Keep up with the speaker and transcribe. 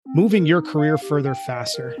moving your career further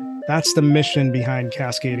faster. That's the mission behind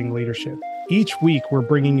Cascading Leadership. Each week, we're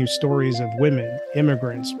bringing you stories of women,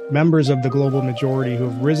 immigrants, members of the global majority who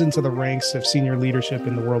have risen to the ranks of senior leadership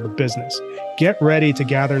in the world of business. Get ready to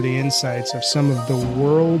gather the insights of some of the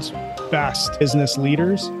world's best business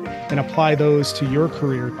leaders and apply those to your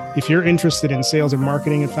career. If you're interested in sales and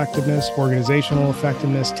marketing effectiveness, organizational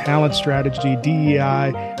effectiveness, talent strategy,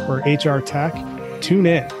 DEI, or HR tech, tune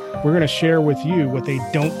in. We're going to share with you what they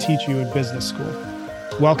don't teach you in business school.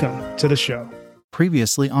 Welcome to the show.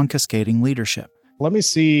 Previously on Cascading Leadership. Let me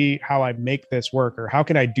see how I make this work, or how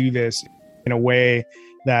can I do this in a way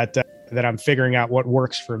that I'm figuring out what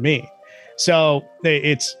works for me. So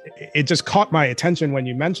it just caught my attention when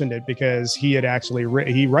you mentioned it, because he had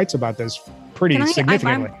actually he writes about this pretty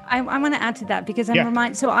significantly. I want to add to that because I'm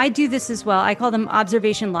reminded. So I do this as well. I call them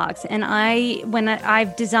observation logs, and when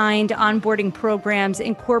I've designed onboarding programs,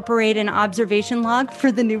 incorporate an observation log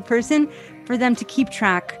for the new person for them to keep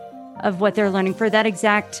track of what they're learning for that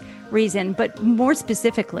exact reason. But more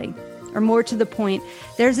specifically, or more to the point,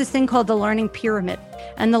 there's this thing called the learning pyramid.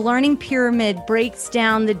 And the learning pyramid breaks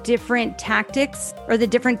down the different tactics or the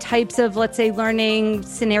different types of, let's say, learning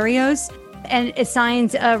scenarios and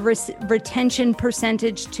assigns a retention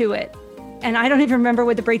percentage to it. And I don't even remember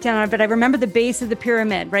what the breakdown are, but I remember the base of the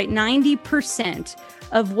pyramid, right? 90%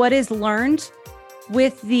 of what is learned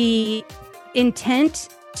with the intent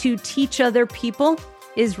to teach other people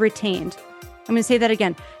is retained. I'm going to say that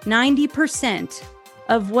again. 90%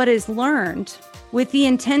 of what is learned with the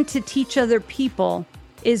intent to teach other people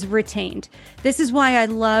is retained. This is why I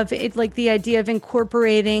love it, like the idea of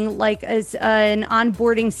incorporating like as an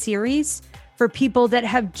onboarding series for people that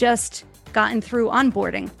have just gotten through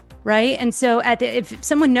onboarding, right? And so if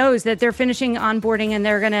someone knows that they're finishing onboarding and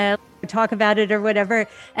they're going to talk about it or whatever,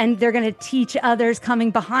 and they're going to teach others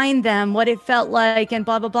coming behind them what it felt like and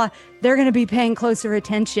blah, blah, blah, they're going to be paying closer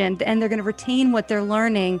attention and they're going to retain what they're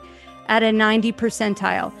learning at a 90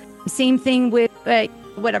 percentile. Same thing with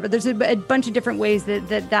whatever. There's a bunch of different ways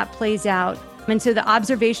that plays out. And so the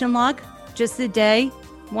observation log, just a day,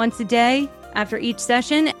 once a day after each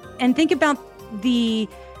session, and think about the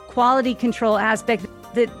quality control aspect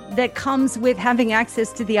that comes with having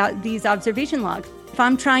access to these observation logs. If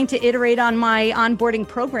I'm trying to iterate on my onboarding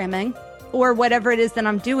programming or whatever it is that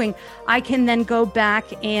I'm doing, I can then go back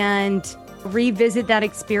and revisit that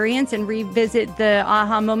experience and revisit the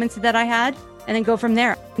aha moments that I had and then go from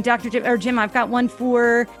there. Dr. Jim, I've got one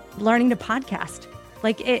for learning to podcast,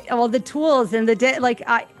 all the tools and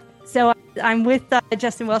so I'm with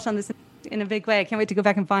Justin Welsh on this in a big way. I can't wait to go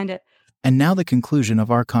back and find it. And now the conclusion of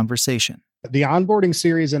our conversation. The onboarding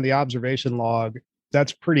series and the observation log,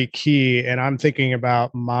 that's pretty key. And I'm thinking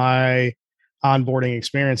about my onboarding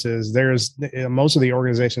experiences. There's most of the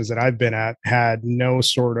organizations that I've been at had no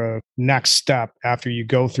sort of next step after you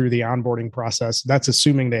go through the onboarding process. That's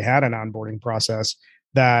assuming they had an onboarding process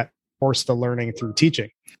that forced the learning through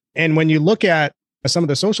teaching. And when you look at some of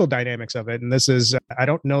the social dynamics of it, and this is, I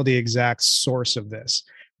don't know the exact source of this,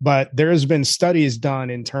 but there's been studies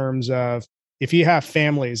done in terms of if you have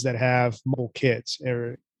families that have multiple kids,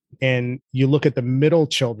 and you look at the middle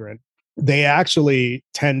children, they actually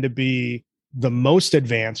tend to be the most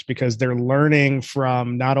advanced because they're learning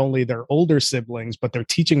from not only their older siblings, but they're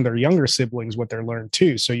teaching their younger siblings what they're learned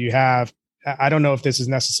too. So you have, I don't know if this is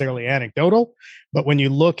necessarily anecdotal, but when you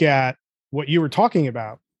look at what you were talking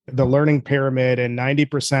about, the learning pyramid, and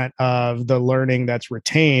 90% of the learning that's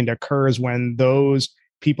retained occurs when those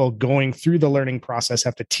people going through the learning process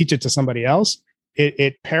have to teach it to somebody else.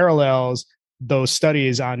 It parallels those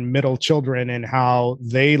studies on middle children and how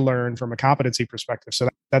they learn from a competency perspective. So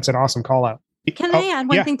that's an awesome call out. Can I add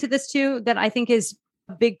one thing to this too, that I think is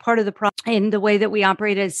a big part of the problem in the way that we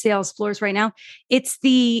operate as sales floors right now? It's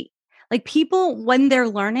people, when they're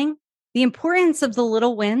learning, the importance of the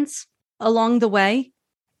little wins along the way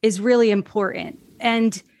is really important.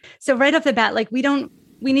 And so right off the bat,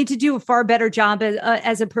 we need to do a far better job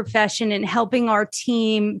as a profession in helping our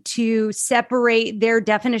team to separate their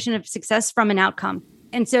definition of success from an outcome.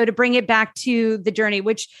 And so to bring it back to the journey,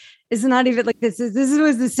 which is not even like this was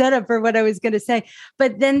the setup for what I was going to say.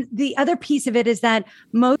 But then the other piece of it is that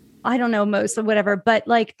most or whatever, but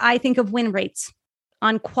I think of win rates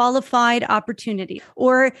on qualified opportunity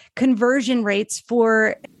or conversion rates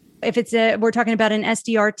for, if we're talking about an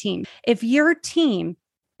SDR team. If your team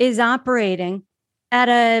is operating at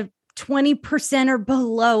a 20% or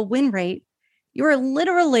below win rate, you're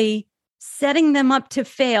literally setting them up to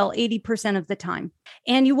fail 80% of the time.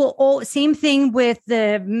 And you will same thing with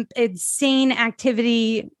the insane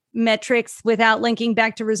activity metrics without linking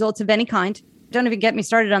back to results of any kind. Don't even get me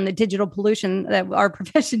started on the digital pollution that our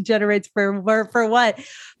profession generates for what.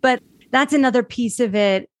 But that's another piece of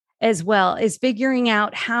it as well, is figuring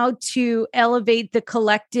out how to elevate the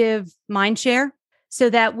collective mind share so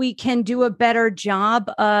that we can do a better job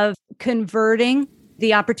of converting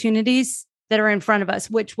the opportunities that are in front of us,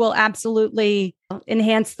 which will absolutely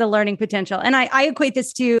enhance the learning potential. And I equate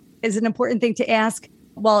this to as an important thing to ask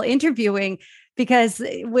while interviewing, because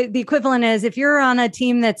the equivalent is if you're on a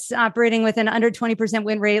team that's operating with an under 20%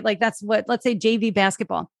 win rate, like that's what, let's say JV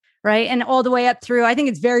basketball, right? And all the way up through, I think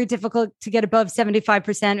it's very difficult to get above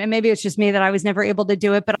 75%. And maybe it's just me that I was never able to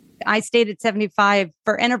do it, but I stayed at 75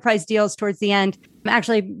 for enterprise deals towards the end,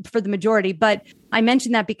 actually for the majority. But I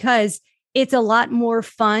mentioned that because it's a lot more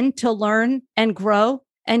fun to learn and grow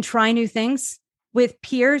and try new things with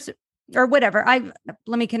peers or whatever.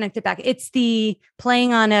 Let me connect it back. It's the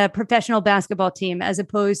playing on a professional basketball team as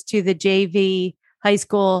opposed to the JV high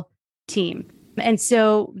school team. And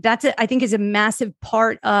so I think is a massive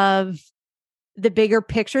part of the bigger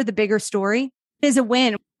picture, the bigger story. What is a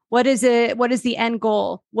win? What is it? What is the end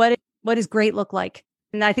goal? What does great look like?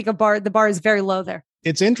 And I think the bar is very low there.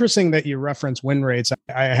 It's interesting that you reference win rates.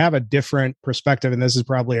 I have a different perspective, and this is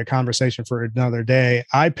probably a conversation for another day.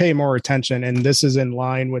 I pay more attention, and this is in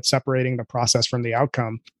line with separating the process from the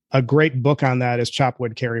outcome. A great book on that is Chop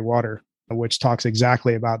Wood, Carry Water, which talks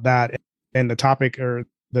exactly about that. And the topic or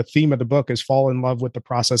the theme of the book is fall in love with the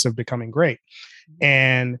process of becoming great.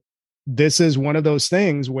 And this is one of those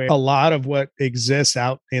things where a lot of what exists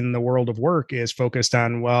out in the world of work is focused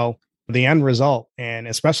on, well, the end result. And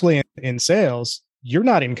especially in sales, you're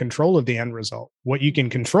not in control of the end result. What you can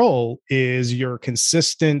control is your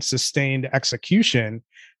consistent, sustained execution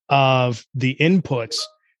of the inputs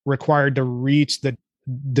required to reach the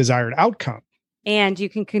desired outcome. And you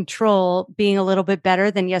can control being a little bit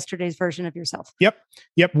better than yesterday's version of yourself. Yep.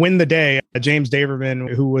 Win the day. James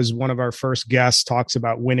Daverman, who was one of our first guests, talks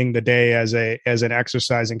about winning the day as an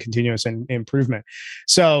exercise in continuous improvement.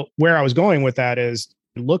 So where I was going with that is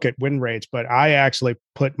look at win rates, but I actually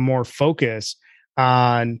put more focus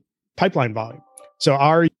on pipeline volume. So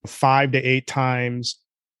our 5 to 8 times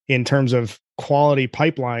in terms of quality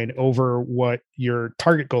pipeline over what your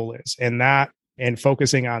target goal is, and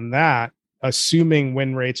focusing on that, assuming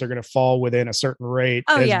win rates are going to fall within a certain rate.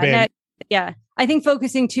 I think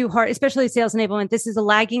focusing too hard, especially sales enablement, this is a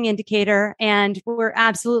lagging indicator, and we're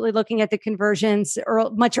absolutely looking at the conversions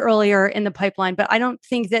much earlier in the pipeline. But I don't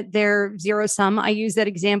think that they're zero sum. I use that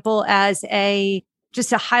example as just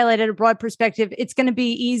to highlight at a broad perspective. It's going to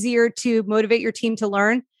be easier to motivate your team to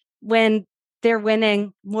learn when they're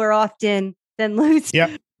winning more often than losing.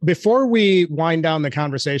 Yeah. Before we wind down the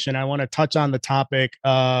conversation, I want to touch on the topic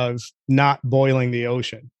of not boiling the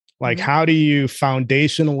ocean. Like, how do you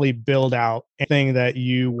foundationally build out anything that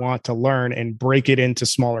you want to learn and break it into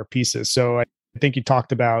smaller pieces? So I think you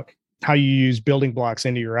talked about how you use building blocks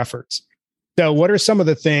into your efforts. So what are some of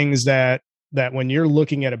the things that when you're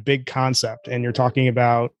looking at a big concept and you're talking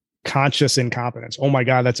about conscious incompetence, oh my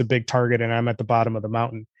God, that's a big target and I'm at the bottom of the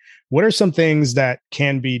mountain. What are some things that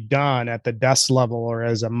can be done at the desk level or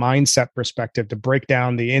as a mindset perspective to break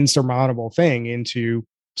down the insurmountable thing into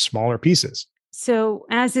smaller pieces? So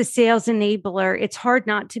as a sales enabler, it's hard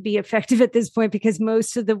not to be effective at this point because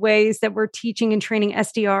most of the ways that we're teaching and training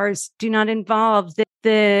SDRs do not involve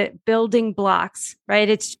the building blocks,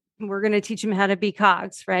 right? We're going to teach them how to be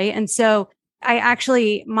cogs, right? And so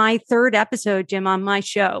my third episode, Jim, on my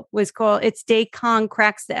show was called It's Day Kong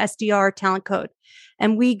Cracks the SDR Talent Code.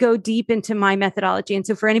 And we go deep into my methodology. And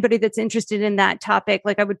so for anybody that's interested in that topic,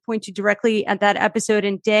 like I would point you directly at that episode.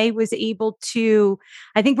 And Day was able to,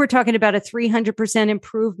 I think we're talking about a 300%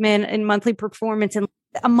 improvement in monthly performance in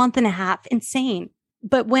a month and a half. Insane.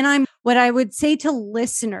 But what I would say to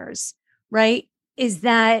listeners, right, is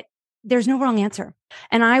that there's no wrong answer.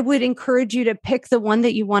 And I would encourage you to pick the one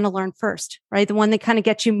that you want to learn first, right? The one that kind of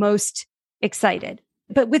gets you most excited.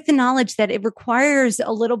 But with the knowledge that it requires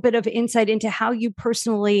a little bit of insight into how you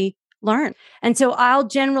personally learn. And so I'll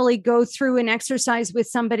generally go through an exercise with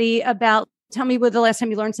somebody about, tell me when the last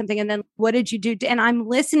time you learned something, and then what did you do? And I'm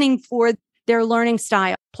listening for their learning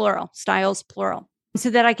style, styles, plural, so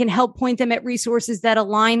that I can help point them at resources that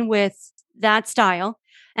align with that style.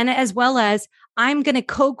 And as well as I'm going to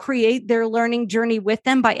co-create their learning journey with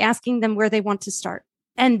them by asking them where they want to start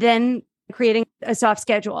and then creating a soft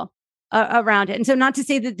schedule around it. And so not to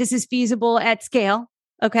say that this is feasible at scale.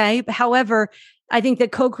 Okay. However, I think the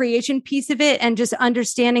co-creation piece of it and just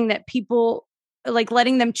understanding that people, like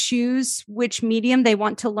letting them choose which medium they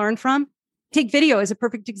want to learn from Take video as a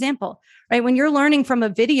perfect example, right? When you're learning from a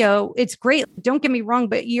video, it's great. Don't get me wrong,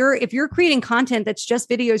 but if you're creating content that's just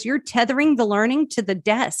videos, you're tethering the learning to the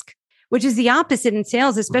desk, which is the opposite in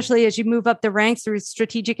sales, especially as you move up the ranks through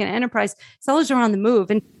strategic and enterprise. Sellers are on the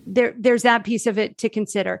move, and there's that piece of it to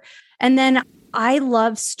consider. And then I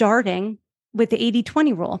love starting with the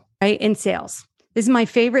 80-20 rule, right, in sales. This is my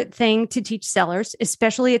favorite thing to teach sellers,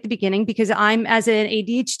 especially at the beginning, because I'm, as an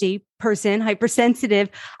ADHD person, hypersensitive,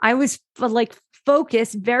 I was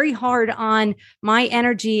focused very hard on my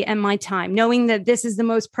energy and my time, knowing that this is the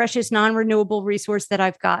most precious, non-renewable resource that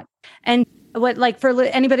I've got. And for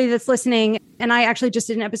anybody that's listening, and I actually just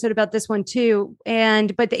did an episode about this one too.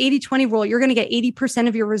 But the 80-20 rule, you're going to get 80%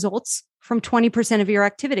 of your results from 20% of your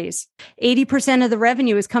activities. 80% of the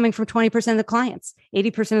revenue is coming from 20% of the clients.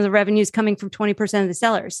 80% of the revenue is coming from 20% of the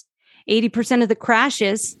sellers. 80% of the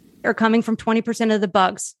crashes are coming from 20% of the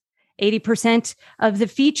bugs. 80% of the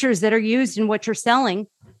features that are used in what you're selling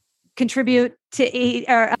contribute to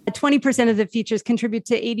 20% of the features contribute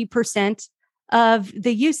to 80% of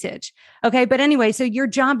the usage. Okay. But anyway, so your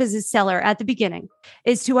job as a seller at the beginning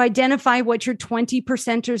is to identify what your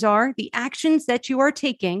 20%ers are, the actions that you are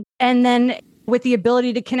taking, and then with the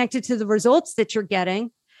ability to connect it to the results that you're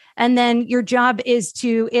getting. And then your job is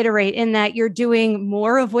to iterate in that you're doing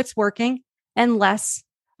more of what's working and less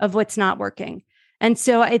of what's not working. And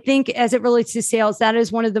so I think as it relates to sales, that is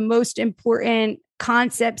one of the most important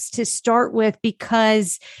concepts to start with,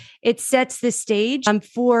 because it sets the stage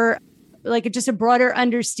for just a broader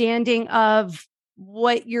understanding of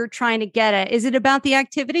what you're trying to get at. Is it about the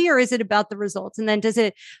activity or is it about the results? And then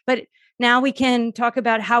but now we can talk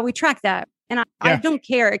about how we track that. And I don't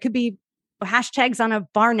care. It could be hashtags on a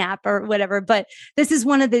bar nap or whatever, but this is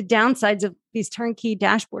one of the downsides of these turnkey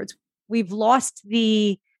dashboards. We've lost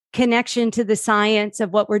the connection to the science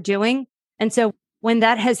of what we're doing. And so when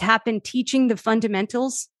that has happened, teaching the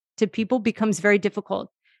fundamentals to people becomes very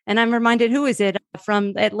difficult. And I'm reminded, who is it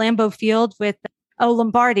from at Lambeau Field with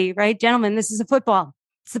Lombardi, right? Gentlemen, this is a football.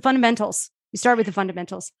 It's the fundamentals. You start with the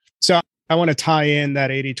fundamentals. So I want to tie in that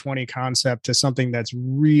 80-20 concept to something that's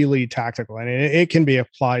really tactical, and it can be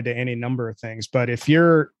applied to any number of things. But if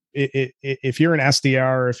you're an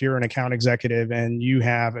SDR, or if you're an account executive and you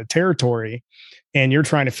have a territory and you're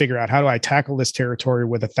trying to figure out, how do I tackle this territory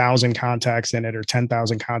with 1,000 contacts in it or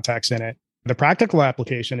 10,000 contacts in it? The practical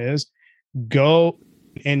application is go.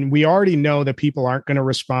 And we already know that people aren't going to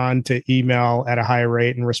respond to email at a high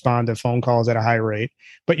rate and respond to phone calls at a high rate,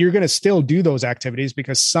 but you're going to still do those activities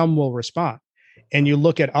because some will respond. And you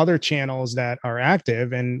look at other channels that are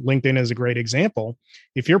active, and LinkedIn is a great example.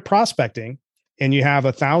 If you're prospecting and you have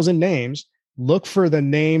 1,000 names, look for the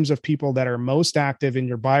names of people that are most active in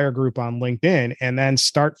your buyer group on LinkedIn, and then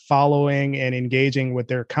start following and engaging with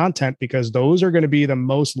their content, because those are going to be the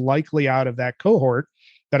most likely out of that cohort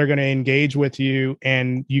that are going to engage with you,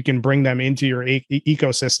 and you can bring them into your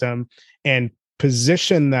ecosystem and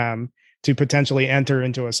position them to potentially enter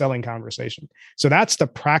into a selling conversation. So that's the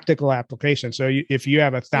practical application. So if you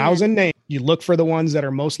have 1,000 names, you look for the ones that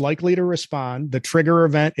are most likely to respond. The trigger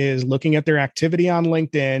event is looking at their activity on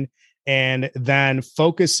LinkedIn, and then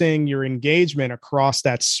focusing your engagement across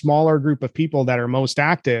that smaller group of people that are most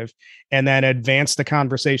active, and then advance the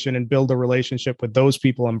conversation and build a relationship with those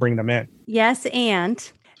people and bring them in. Yes. And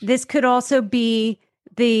this could also be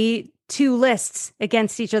the two lists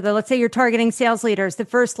against each other. Let's say you're targeting sales leaders. The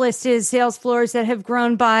first list is sales floors that have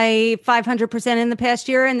grown by 500% in the past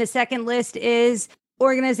year. And the second list is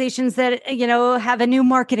organizations that, have a new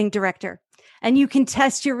marketing director. And you can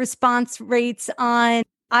test your response rates on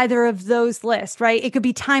either of those lists, right? It could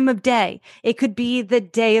be time of day. It could be the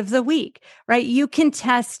day of the week, right? You can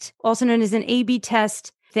test, also known as an A/B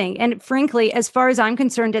test thing. And frankly, as far as I'm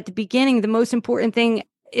concerned, at the beginning, the most important thing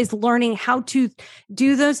is learning how to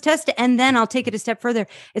do those tests. And then I'll take it a step further.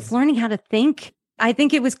 It's learning how to think. I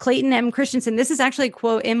think it was Clayton M. Christensen. This is actually a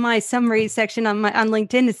quote in my summary section on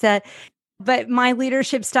LinkedIn. It said, but my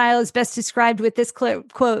leadership style is best described with this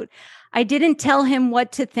quote. I didn't tell him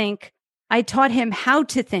what to think. I taught him how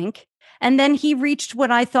to think. And then he reached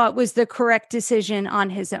what I thought was the correct decision on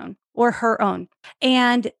his own or her own.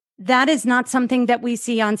 And that is not something that we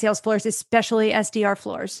see on sales floors, especially SDR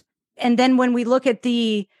floors. And then when we look at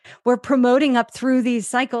we're promoting up through these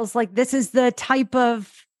cycles, like this is the type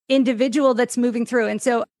of individual that's moving through. And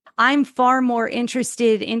so I'm far more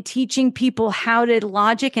interested in teaching people how to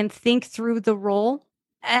logic and think through the role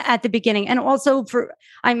at the beginning. And also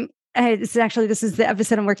this is the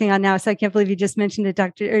episode I'm working on now. So I can't believe you just mentioned it,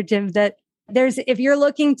 Dr. or Jim, that if you're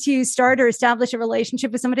looking to start or establish a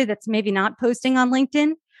relationship with somebody that's maybe not posting on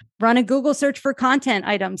LinkedIn, Run a Google search for content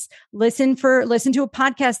items, listen to a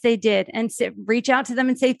podcast they did and reach out to them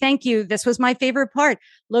and say, thank you. This was my favorite part.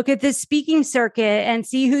 Look at this speaking circuit and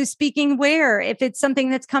see who's speaking where. If it's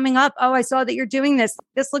something that's coming up, oh, I saw that you're doing this.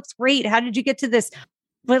 This looks great. How did you get to this?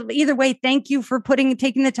 But either way, thank you for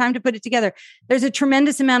taking the time to put it together. There's a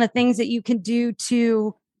tremendous amount of things that you can do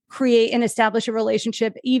to create and establish a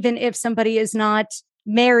relationship, even if somebody is not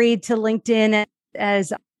married to LinkedIn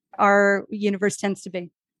as our universe tends to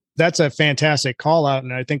be. That's a fantastic call out.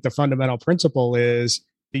 And I think the fundamental principle is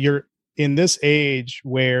you're in this age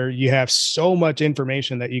where you have so much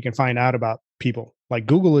information that you can find out about people. Like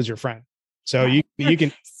Google is your friend. So you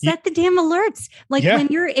can set the damn alerts. Like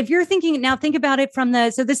if you're thinking now, think about it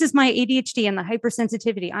so this is my ADHD and the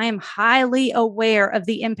hypersensitivity. I am highly aware of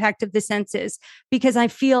the impact of the senses because I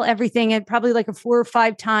feel everything at probably like a 4 or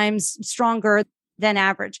 5 times stronger than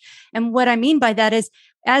average. And what I mean by that is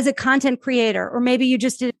as a content creator, or maybe you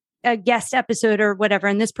just did a guest episode or whatever,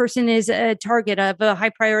 and this person is a target of a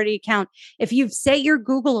high priority account. If you've set your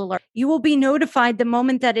Google alert, you will be notified the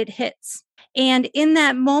moment that it hits. And in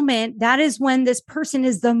that moment, that is when this person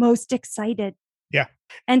is the most excited. Yeah.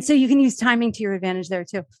 And so you can use timing to your advantage there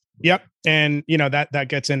too. Yep. And that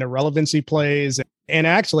gets into relevancy plays. And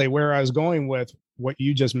actually where I was going with what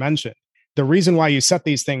you just mentioned, the reason why you set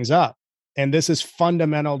these things up, and this is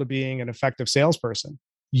fundamental to being an effective salesperson,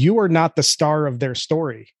 you are not the star of their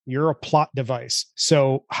story. You're a plot device.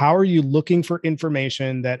 So how are you looking for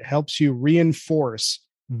information that helps you reinforce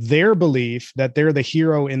their belief that they're the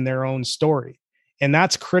hero in their own story? And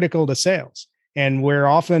that's critical to sales. And where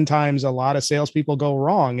oftentimes a lot of salespeople go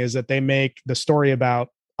wrong is that they make the story about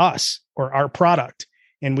us or our product,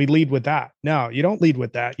 and we lead with that. No, you don't lead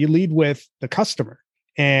with that. You lead with the customer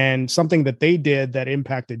and something that they did that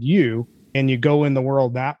impacted you, and you go in the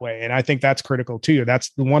world that way. And I think that's critical too.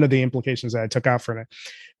 That's one of the implications that I took out from it.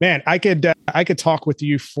 Man, I could talk with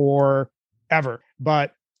you forever,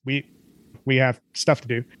 but we have stuff to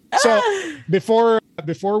do. So before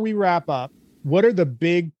we wrap up, what are the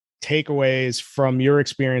big takeaways from your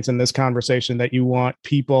experience in this conversation that you want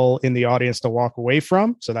people in the audience to walk away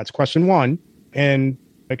from? So that's question 1. And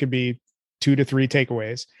it could be 2 to 3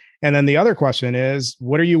 takeaways. And then the other question is,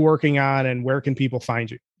 what are you working on and where can people find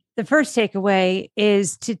you? The first takeaway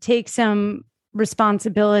is to take some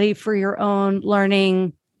responsibility for your own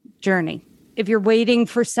learning journey. If you're waiting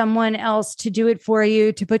for someone else to do it for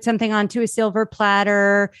you, to put something onto a silver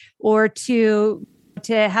platter, or to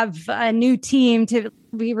have a new team to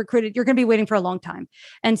be recruited, you're going to be waiting for a long time.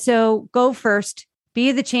 And so go first,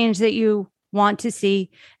 be the change that you want to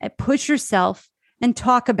see, and push yourself and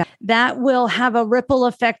talk about it. That will have a ripple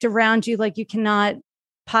effect around you like you cannot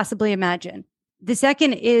possibly imagine. The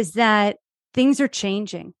second is that things are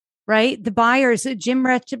changing, right? The buyers, Jim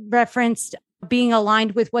referenced being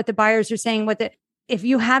aligned with what the buyers are saying. If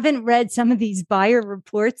you haven't read some of these buyer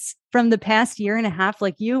reports from the past year and a half,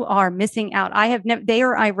 like you are missing out. They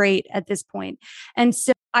are irate at this point. And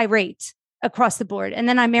so irate across the board. And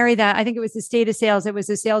then I marry that. I think it was the state of sales. It was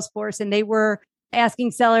a Salesforce, and they were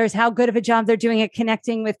asking sellers how good of a job they're doing at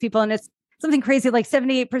connecting with people. And it's something crazy, like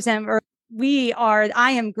 78%, or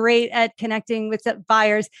I am great at connecting with the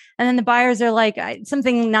buyers. And then the buyers are like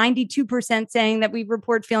something 92% saying that we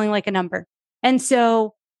report feeling like a number. And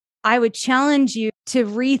so I would challenge you to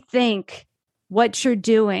rethink what you're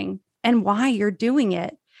doing and why you're doing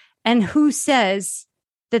it, and who says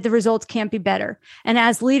that the results can't be better. And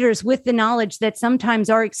as leaders, with the knowledge that sometimes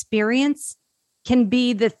our experience can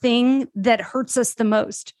be the thing that hurts us the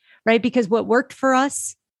most, right? Because what worked for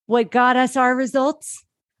us, what got us our results,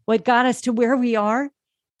 what got us to where we are,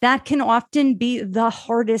 that can often be the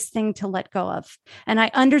hardest thing to let go of. And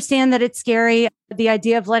I understand that it's scary, the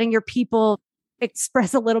idea of letting your people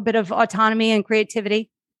express a little bit of autonomy and creativity.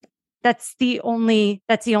 That's the only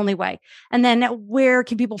way. And then where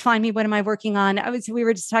can people find me? What am I working on? We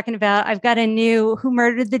were just talking about, I've got a new Who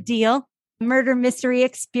Murdered the Deal murder mystery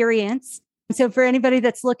experience. So for anybody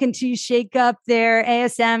that's looking to shake up their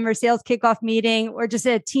ASM or sales kickoff meeting, or just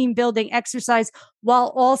a team building exercise,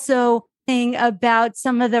 while also thinking about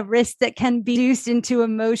some of the risks that can be reduced into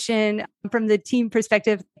emotion from the team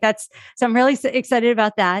perspective. So I'm really excited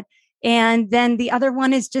about that. And then the other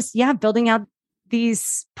one is just, building out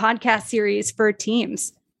these podcast series for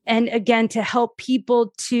teams. And again, to help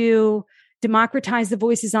people to democratize the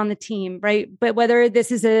voices on the team, right? But whether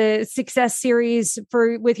this is a success series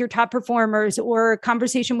with your top performers, or a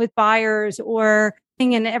conversation with buyers, or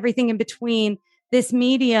and everything in between, this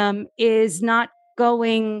medium is not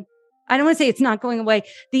going, I don't want to say it's not going away.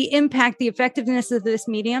 The impact, the effectiveness of this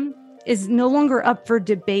medium is no longer up for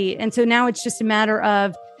debate. And so now it's just a matter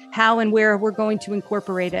of how and where we're going to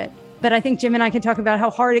incorporate it. But I think Jim and I can talk about how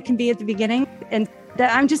hard it can be at the beginning. And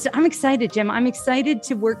that I'm excited, Jim. I'm excited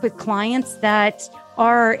to work with clients that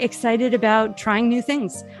are excited about trying new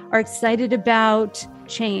things, are excited about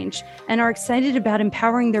change, and are excited about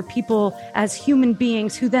empowering their people as human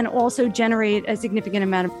beings who then also generate a significant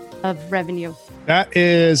amount of revenue. That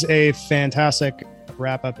is a fantastic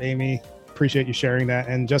wrap up, Amy. Appreciate you sharing that.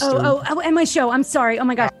 And just and my show. I'm sorry. Oh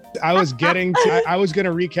my gosh. I was going to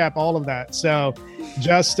recap all of that. So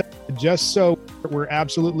just so we're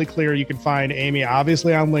absolutely clear, you can find Amy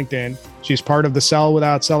obviously on LinkedIn. She's part of the Sell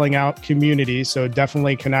Without Selling Out community. So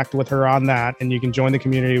definitely connect with her on that, and you can join the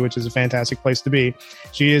community, which is a fantastic place to be.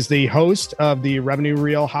 She is the host of the Revenue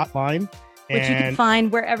Reel Hotline, which you can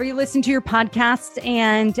find wherever you listen to your podcast.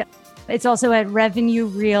 And it's also at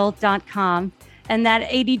revenuereel.com. And that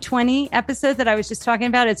 80-20 episode that I was just talking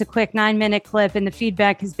about, it's a quick 9-minute clip, and the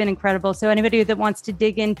feedback has been incredible. So anybody that wants to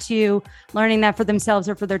dig into learning that for themselves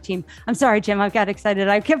or for their team. I'm sorry, Jim, I got excited.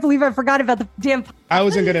 I can't believe I forgot about the damn. I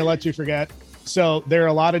wasn't going to let you forget. So there are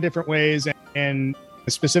a lot of different ways, and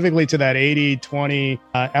specifically to that 80-20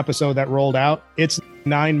 episode that rolled out, it's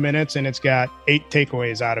 9 minutes and it's got 8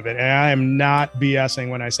 takeaways out of it. And I am not BSing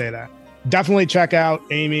when I say that. Definitely check out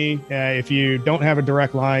Amy. If you don't have a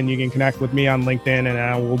direct line, you can connect with me on LinkedIn,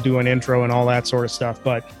 and we'll do an intro and all that sort of stuff.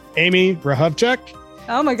 But Amy Hrehovcik.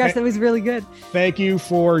 Oh my gosh, that was really good. Thank you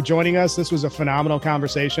for joining us. This was a phenomenal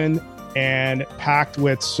conversation and packed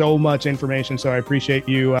with so much information. So I appreciate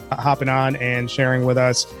you hopping on and sharing with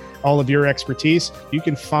us all of your expertise. You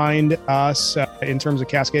can find us in terms of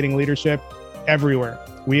cascading leadership everywhere.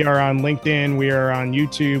 We are on LinkedIn, we are on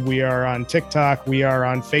YouTube, we are on TikTok, we are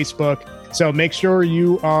on Facebook. So make sure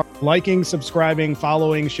you are liking, subscribing,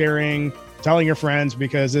 following, sharing, telling your friends,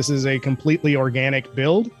 because this is a completely organic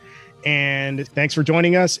build. And thanks for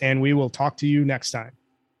joining us, and we will talk to you next time.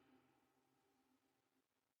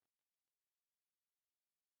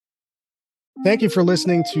 Thank you for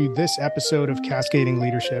listening to this episode of Cascading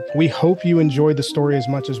Leadership. We hope you enjoyed the story as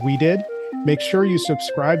much as we did. Make sure you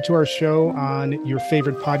subscribe to our show on your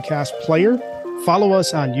favorite podcast player. Follow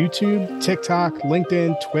us on YouTube, TikTok,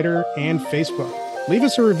 LinkedIn, Twitter, and Facebook. Leave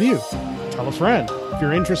us a review. Tell a friend. If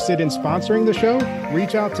you're interested in sponsoring the show,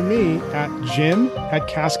 reach out to me at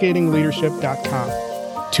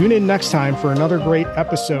jim@cascadingleadership.com. Tune in next time for another great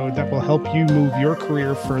episode that will help you move your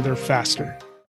career further faster.